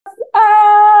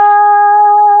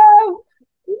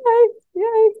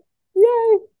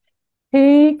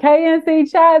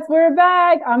KNCChats, we're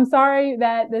back. I'm sorry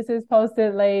that this is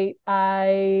posted late. I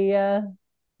It's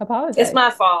apologize. my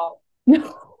fault.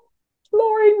 No,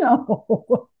 Lori,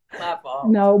 no. My fault.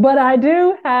 No, but I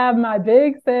do have my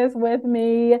big sis with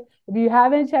me. If you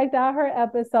haven't checked out her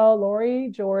episode, Lori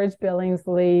George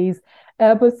Billingsley's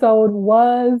episode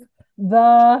was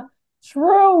the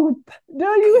truth. Do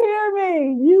you hear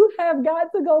me? You have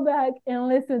got to go back and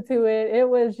listen to it. It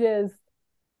was just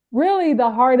really the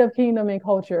heart of kingdom and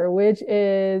culture, which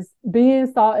is being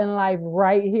salt in life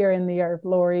right here in the earth,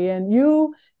 Lori. And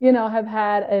you have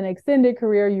had an extended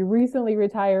career. You recently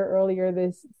retired earlier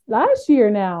this last year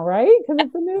now, right? Because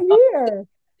it's a new year.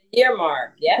 Year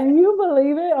mark. Yep. Can you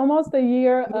believe it? Almost a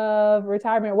year of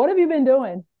retirement. What have you been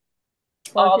doing?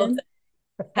 All the Working,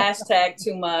 things. Hashtag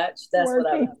too much. That's what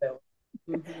I've working.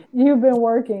 been doing. You've been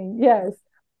working. Yes.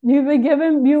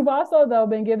 You've also though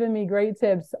been giving me great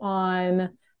tips on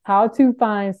how to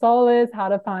find solace, how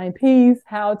to find peace,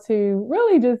 how to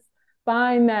really just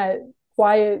find that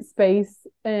quiet space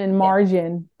and Yeah.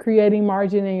 margin, creating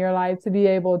margin in your life to be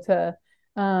able to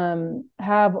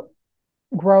have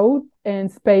growth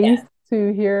and space Yeah.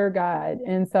 to hear God.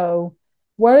 And so,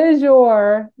 what is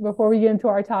your, before we get into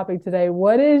our topic today,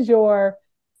 what is your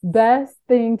best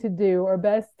thing to do or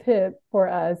best tip for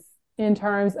us in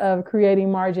terms of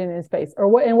creating margin and space? Or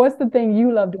what, and what's the thing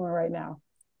you love doing right now?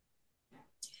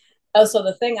 Oh, so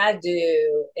the thing I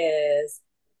do is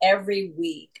every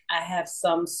week I have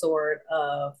some sort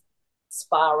of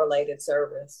spa related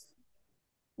service.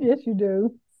 Yes, you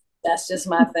do. That's just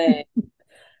my thing.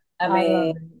 I I love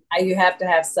mean, it. you have to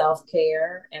have self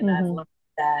care, and I've Mm-hmm. learned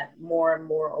that more and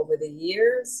more over the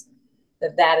years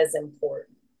that that is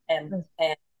important. And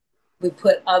we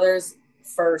put others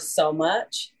first so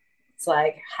much. It's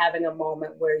like having a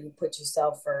moment where you put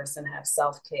yourself first and have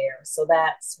self care. So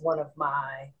that's one of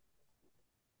my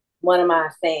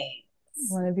things.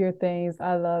 One of your things.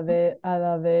 I love it. I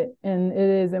love it. And it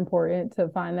is important to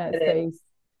find that It is. space.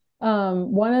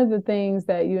 One of the things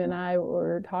that you and I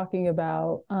were talking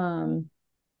about,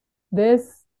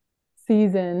 this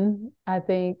season, I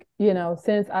think,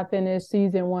 since I finished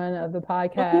season one of the Mhm.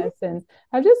 podcast, and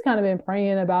I've just kind of been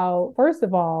praying about, first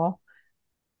of all,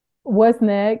 what's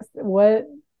next? What,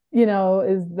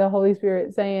 is the Holy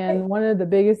Spirit saying? One of the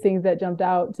biggest things that jumped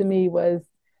out to me was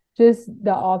just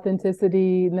the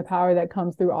authenticity and the power that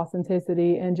comes through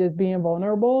authenticity and just being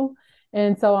vulnerable.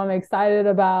 And so I'm excited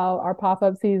about our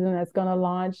pop-up season that's going to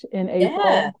launch in Yeah.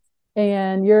 April.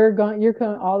 And you're going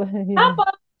all Pop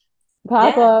up.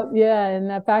 pop Yeah. up, yeah, and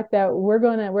the fact that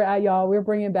we're at y'all, we're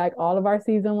bringing back all of our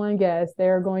season one guests.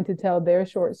 They're going to tell their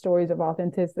short stories of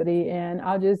authenticity, and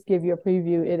I'll just give you a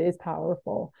preview. It is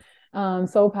powerful,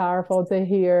 so powerful to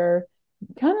hear,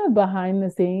 kind of behind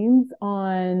the scenes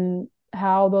on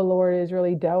how the Lord has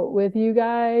really dealt with you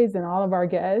guys and all of our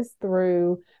guests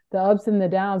through the ups and the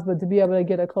downs, but to be able to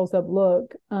get a close up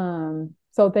look.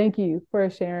 So thank you for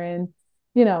sharing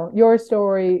your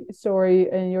story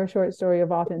and your short story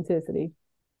of authenticity.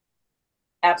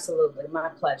 Absolutely. My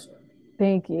pleasure.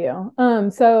 Thank you.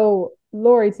 So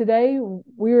Lori, today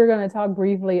we were going to talk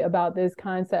briefly about this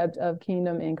concept of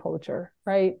kingdom and culture,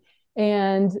 right?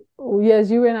 And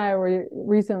as you and I were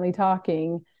recently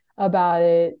talking about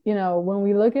it, when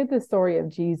we look at the story of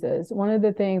Jesus, one of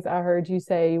the things I heard you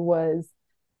say was,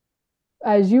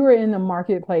 as you were in the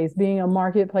marketplace, being a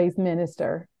marketplace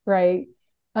minister, right?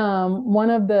 One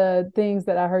of the things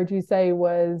that I heard you say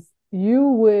was you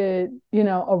would,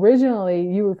 originally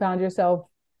you would found yourself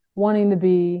wanting to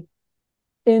be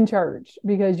in church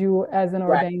because you, as an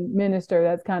Right. ordained minister,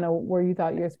 that's kind of where you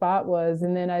thought your spot was.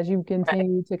 And then as you Right.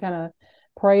 continue to kind of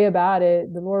pray about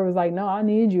it, the Lord was like, no, I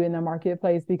need you in the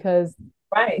marketplace because,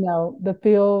 Right. the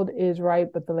field is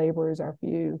ripe, but the laborers are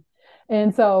few.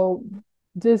 And so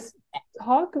just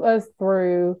talk us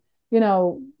through, you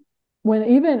know,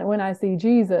 even when I see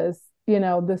Jesus,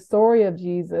 the story of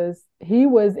Jesus, he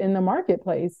was in the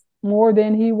marketplace more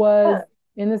than he was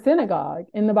Yeah. in the synagogue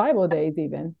in the Bible days,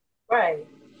 even. Right.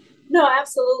 No,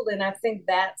 absolutely. And I think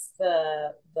that's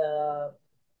the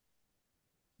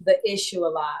issue a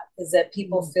lot is that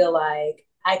people Mm. feel like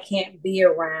I can't be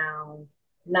around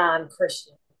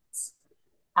non-Christians.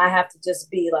 I have to just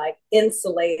be like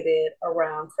insulated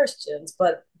around Christians,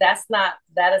 but that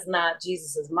is not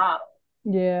Jesus's model.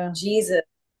 Yeah. Jesus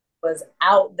was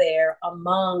out there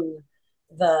among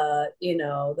the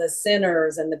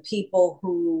sinners and the people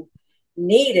who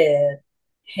needed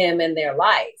him in their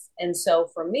life. And so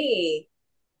for me,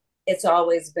 it's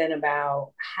always been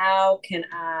about how can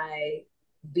I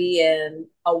be in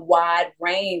a wide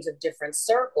range of different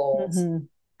circles, Hmm.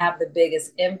 have the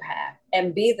biggest impact,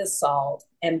 and be the salt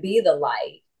and be the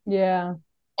light Yeah.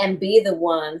 and be the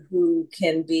one who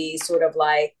can be sort of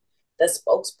like the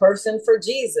spokesperson for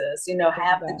Jesus, Love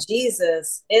have the that.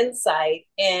 Jesus insight.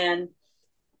 And,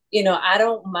 I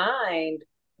don't mind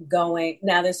going.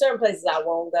 Now, there's certain places I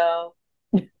won't go.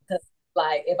 Because,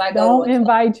 like, if I go to Don't a club,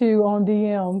 invite you on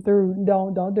DM through,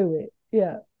 don't do it.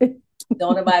 Yeah.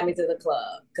 don't invite me to the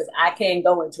club because I can't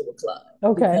go into a club.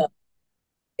 Okay. Because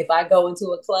if I go into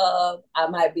a club, I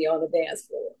might be on the dance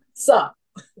floor. So,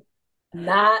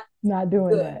 not Not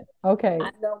doing good. that. Okay.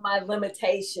 I know my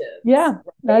limitations, Yeah,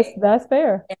 right? that's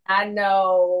fair. And I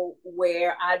know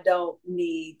where I don't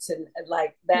need to,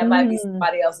 like, that might be Mm,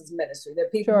 somebody else's ministry. There are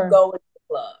people who sure. go into the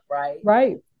club, right?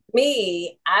 Right.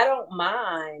 Me, I don't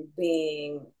mind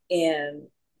being in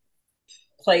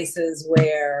places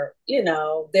where,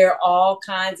 there are all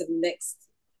kinds of mixed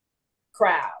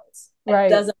crowds. It Right.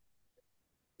 doesn't,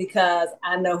 because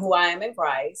I know who I am in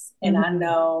Christ, and I Hmm.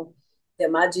 know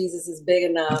that my Jesus is big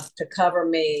enough to cover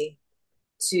me,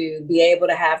 to be able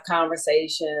to have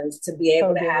conversations, to be So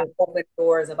able to have good. open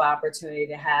doors of opportunity,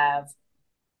 to have,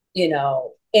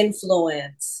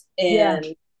 influence Yeah.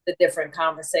 in the different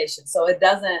conversations. So it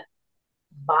doesn't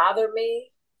bother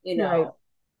me, you Right. know,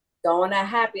 going to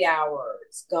happy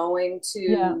hours, going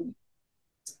Yeah. to,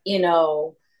 you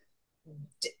know,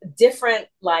 different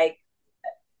like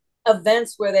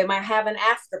events where they might have an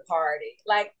after party.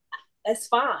 Like, that's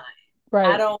fine. I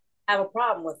Right. don't have a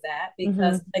problem with that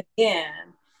because, Hmm.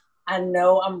 again, I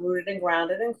know I'm rooted and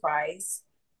grounded in Christ.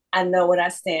 I know what I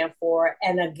stand for.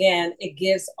 And again, it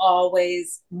gives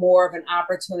always more of an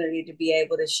opportunity to be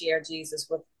able to share Jesus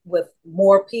with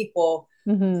more people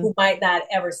Hmm. who might not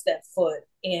ever step foot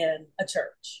in a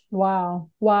church. Wow.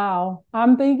 Wow.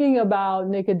 I'm thinking about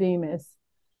Nicodemus.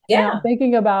 And I'm Yeah,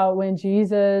 thinking about when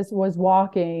Jesus was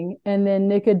walking and then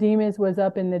Nicodemus was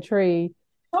up in the tree.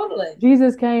 totally.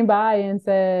 Jesus came by and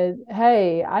said,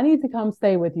 "Hey, I need to come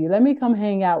stay with you. Let me come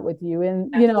hang out with you."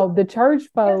 And, Absolutely. the church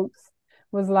Yeah, folks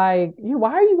was like,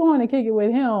 why are you going to kick it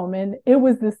with him? And it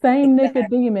was the same exactly.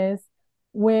 Nicodemus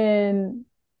when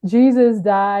Jesus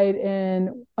died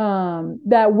and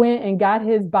that went and got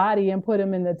his body and put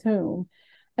him in the tomb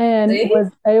and See? was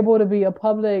able to be a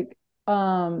public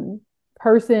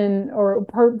person or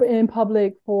in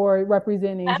public for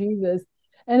representing Jesus.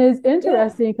 And it's Yeah,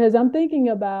 interesting because I'm thinking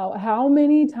about how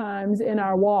many times in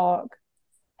our walk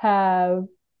have,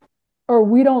 or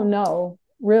we don't know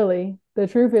really. The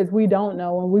truth is, we don't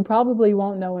know, and we probably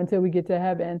won't know until we get to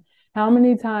heaven. How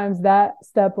many times that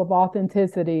step of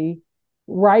authenticity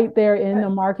right there in the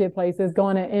marketplace is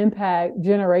going to impact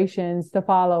generations to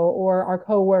follow, or our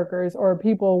coworkers, or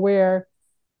people where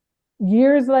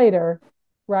years later,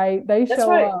 right, they that's show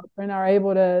right. up and are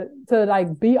able to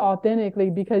like be authentically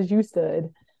because you stood.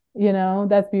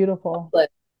 That's beautiful.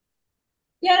 But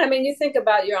yeah, I mean, you think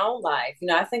about your own life.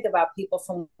 I think about people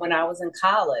from when I was in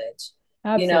college.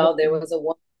 There Absolutely. was a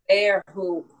woman there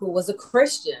who was a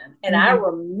Christian, and I Hmm.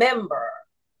 remember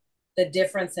the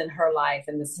difference in her life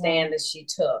and the Wow. stand that she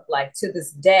took. Like, to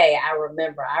this day, I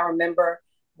remember. I remember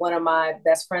one of my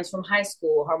best friends from high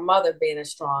school, her mother being a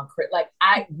strong Christian.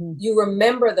 Like, Hmm. you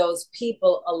remember those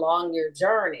people along your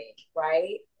journey,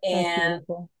 right? That's And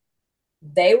beautiful.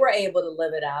 they were able to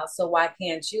live it out. So why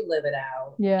can't you live it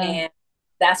out? Yeah. And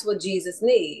that's what Jesus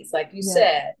needs. Like you Yeah.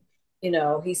 said,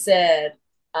 he said,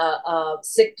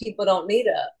 sick people don't need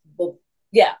well,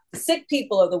 yeah, sick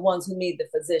people are the ones who need the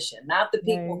physician, not the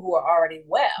people Right. who are already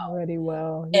well. Already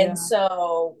well. And Yeah.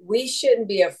 so we shouldn't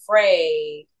be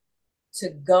afraid to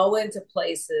go into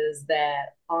places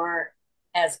that aren't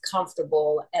as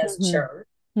comfortable as Hmm. church,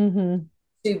 Hmm.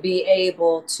 to be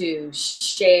able to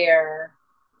share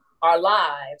our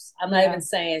lives. I'm not Yeah. even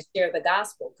saying share the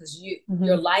gospel, because your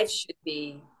Hmm. life should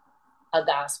be a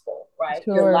gospel, right?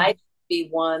 Your Sure. life should be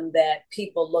one that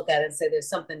people look at and say there's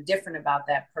something different about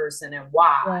that person and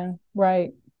why. Yeah.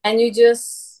 Right. And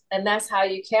that's how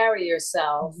you carry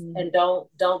yourself. Hmm. And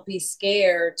don't be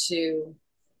scared to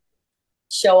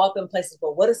show up in places.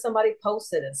 But what if somebody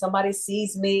posted and somebody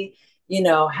sees me,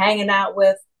 hanging out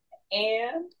with,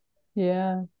 and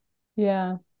Yeah.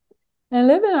 Yeah. And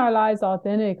living our lives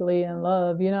authentically in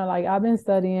love, like I've been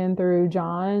studying through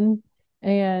John,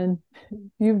 and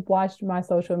you've watched my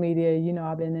social media,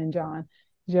 I've been in John.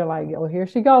 You're like, oh, here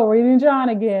she go, reading John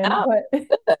again. oh,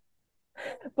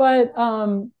 But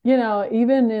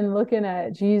even in looking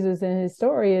at Jesus and his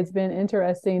story, it's been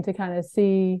interesting to kind of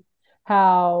see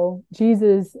how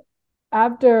Jesus,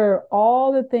 after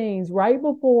all the things, right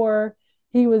before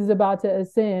he was about to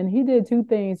ascend, he did two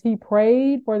things. He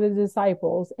prayed for the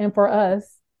disciples and for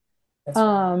us, that's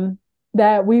right. um,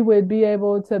 that we would be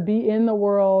able to be in the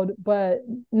world, but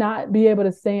not be able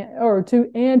to stand, or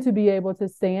to be able to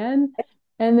stand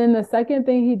And then the second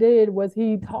thing he did was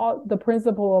he taught the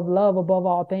principle of love above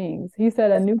all things. He said,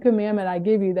 a new commandment I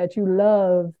give you, that you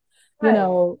love, Right.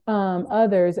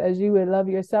 others as you would love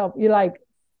yourself. You're like,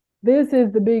 this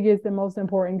is the biggest and most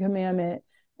important commandment,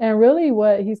 and really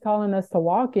what he's calling us to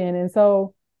walk in. And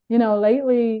so,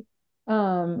 lately,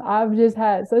 I've just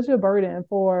had such a burden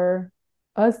for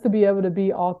us to be able to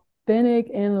be authentic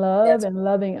in love Yes. and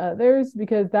loving others,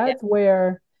 because Yeah. that's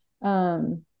where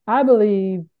I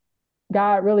believe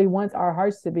God really wants our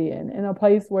hearts to be in a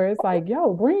place where it's like,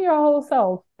 yo, bring your whole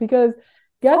self. Because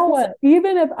guess Also, what?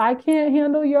 Even if I can't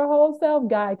handle your whole self,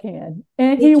 God can.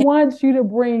 And he He can. wants you to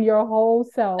bring your whole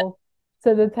self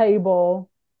to the table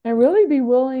and really be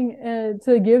willing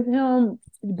to give Him,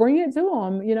 bring it to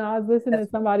Him. I was listening to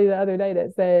somebody the other day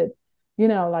that said,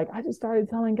 like, I just started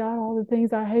telling God all the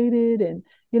things I hated, and,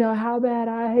 how bad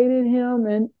I hated Him.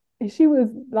 And she was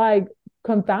like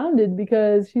confounded,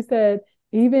 because she said,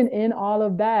 even in all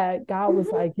of that, God was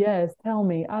Mhm. like, yes, tell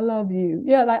me, I love you.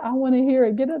 Yeah, like, I want to hear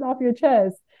it. Get it off your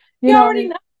chest. He already And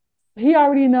knows. He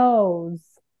already knows.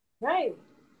 Right.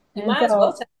 You And might as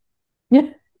well so, tell.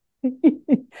 yeah,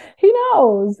 He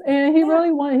knows. And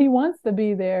Yeah. he wants to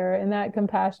be there in that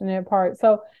compassionate part.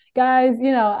 So, guys,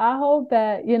 I hope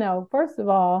that, first of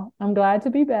all, I'm glad to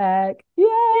be back. Yay!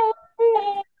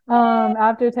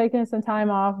 After taking some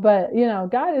time off. But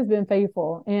God has been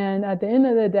faithful, and at the end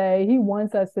of the day, He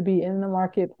wants us to be in the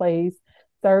marketplace,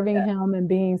 serving Yeah. Him and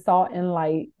being salt and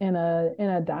light in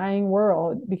a dying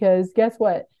world. Because guess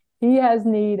what? He has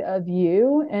need of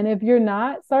you, and if you're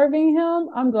not serving Him,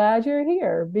 I'm glad you're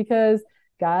here, because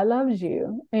God loves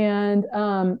you, and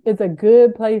it's a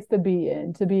good place to be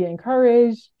in, to be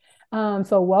encouraged.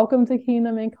 So welcome to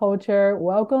Kingdom and Culture.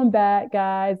 Welcome back,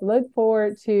 guys. Look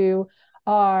forward to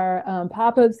our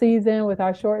pop-up season with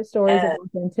our short stories of Yeah.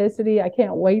 authenticity. I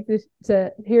can't wait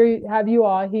to have you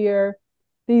all hear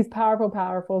these powerful,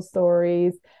 powerful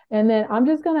stories. And then I'm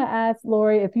just going to ask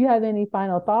Lori if you have any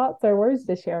final thoughts or words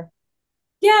to share.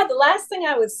 Yeah, the last thing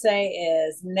I would say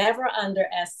is never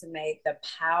underestimate the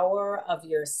power of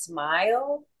your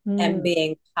smile and Mm,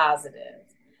 being positive.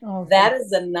 oh, so That is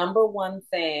the number one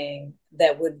thing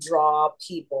that would draw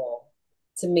people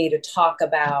to me to talk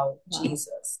about wow.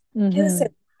 Jesus. They would say,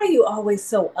 Mm-hmm. why are you always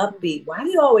so upbeat? Why do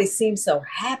you always seem so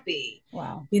happy?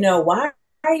 Wow. Why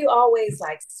are you always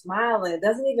like smiling? It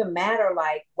doesn't even matter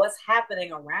like what's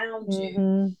happening around you.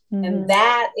 Mm-hmm. And Mm-hmm.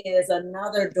 that is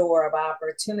another door of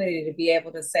opportunity to be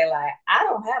able to say, like, I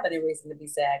don't have any reason to be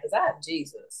sad because I have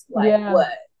Jesus. Like, Yeah.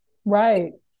 what?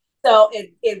 Right. So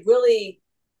it really,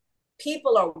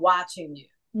 people are watching you,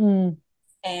 Mm,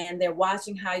 and they're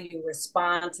watching how you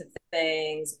respond to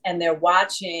things, and they're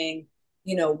watching,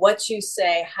 what you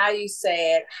say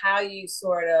it, how you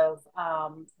sort of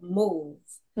move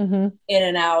mm-hmm. in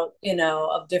and out,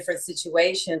 of different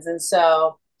situations. And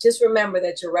so just remember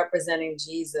that you're representing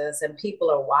Jesus and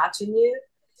people are watching you,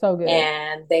 So good.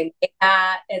 and they may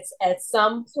not, it's at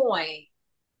some point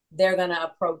they're going to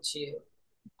approach you.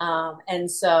 And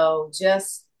so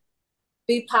just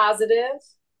be positive,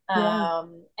 Yeah.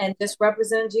 and just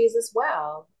represent Jesus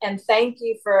well. And thank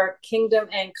you for Kingdom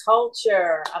and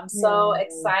Culture. I'm so Yeah.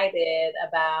 excited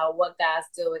about what God's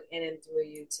doing in and through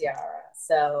you, Tiara.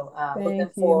 So looking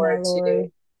Thank you, my forward to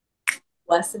Lori.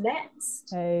 what's next.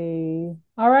 Hey.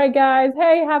 All right, guys.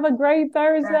 Hey, have a great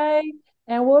Thursday,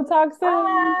 and we'll talk soon.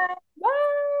 Bye. Bye.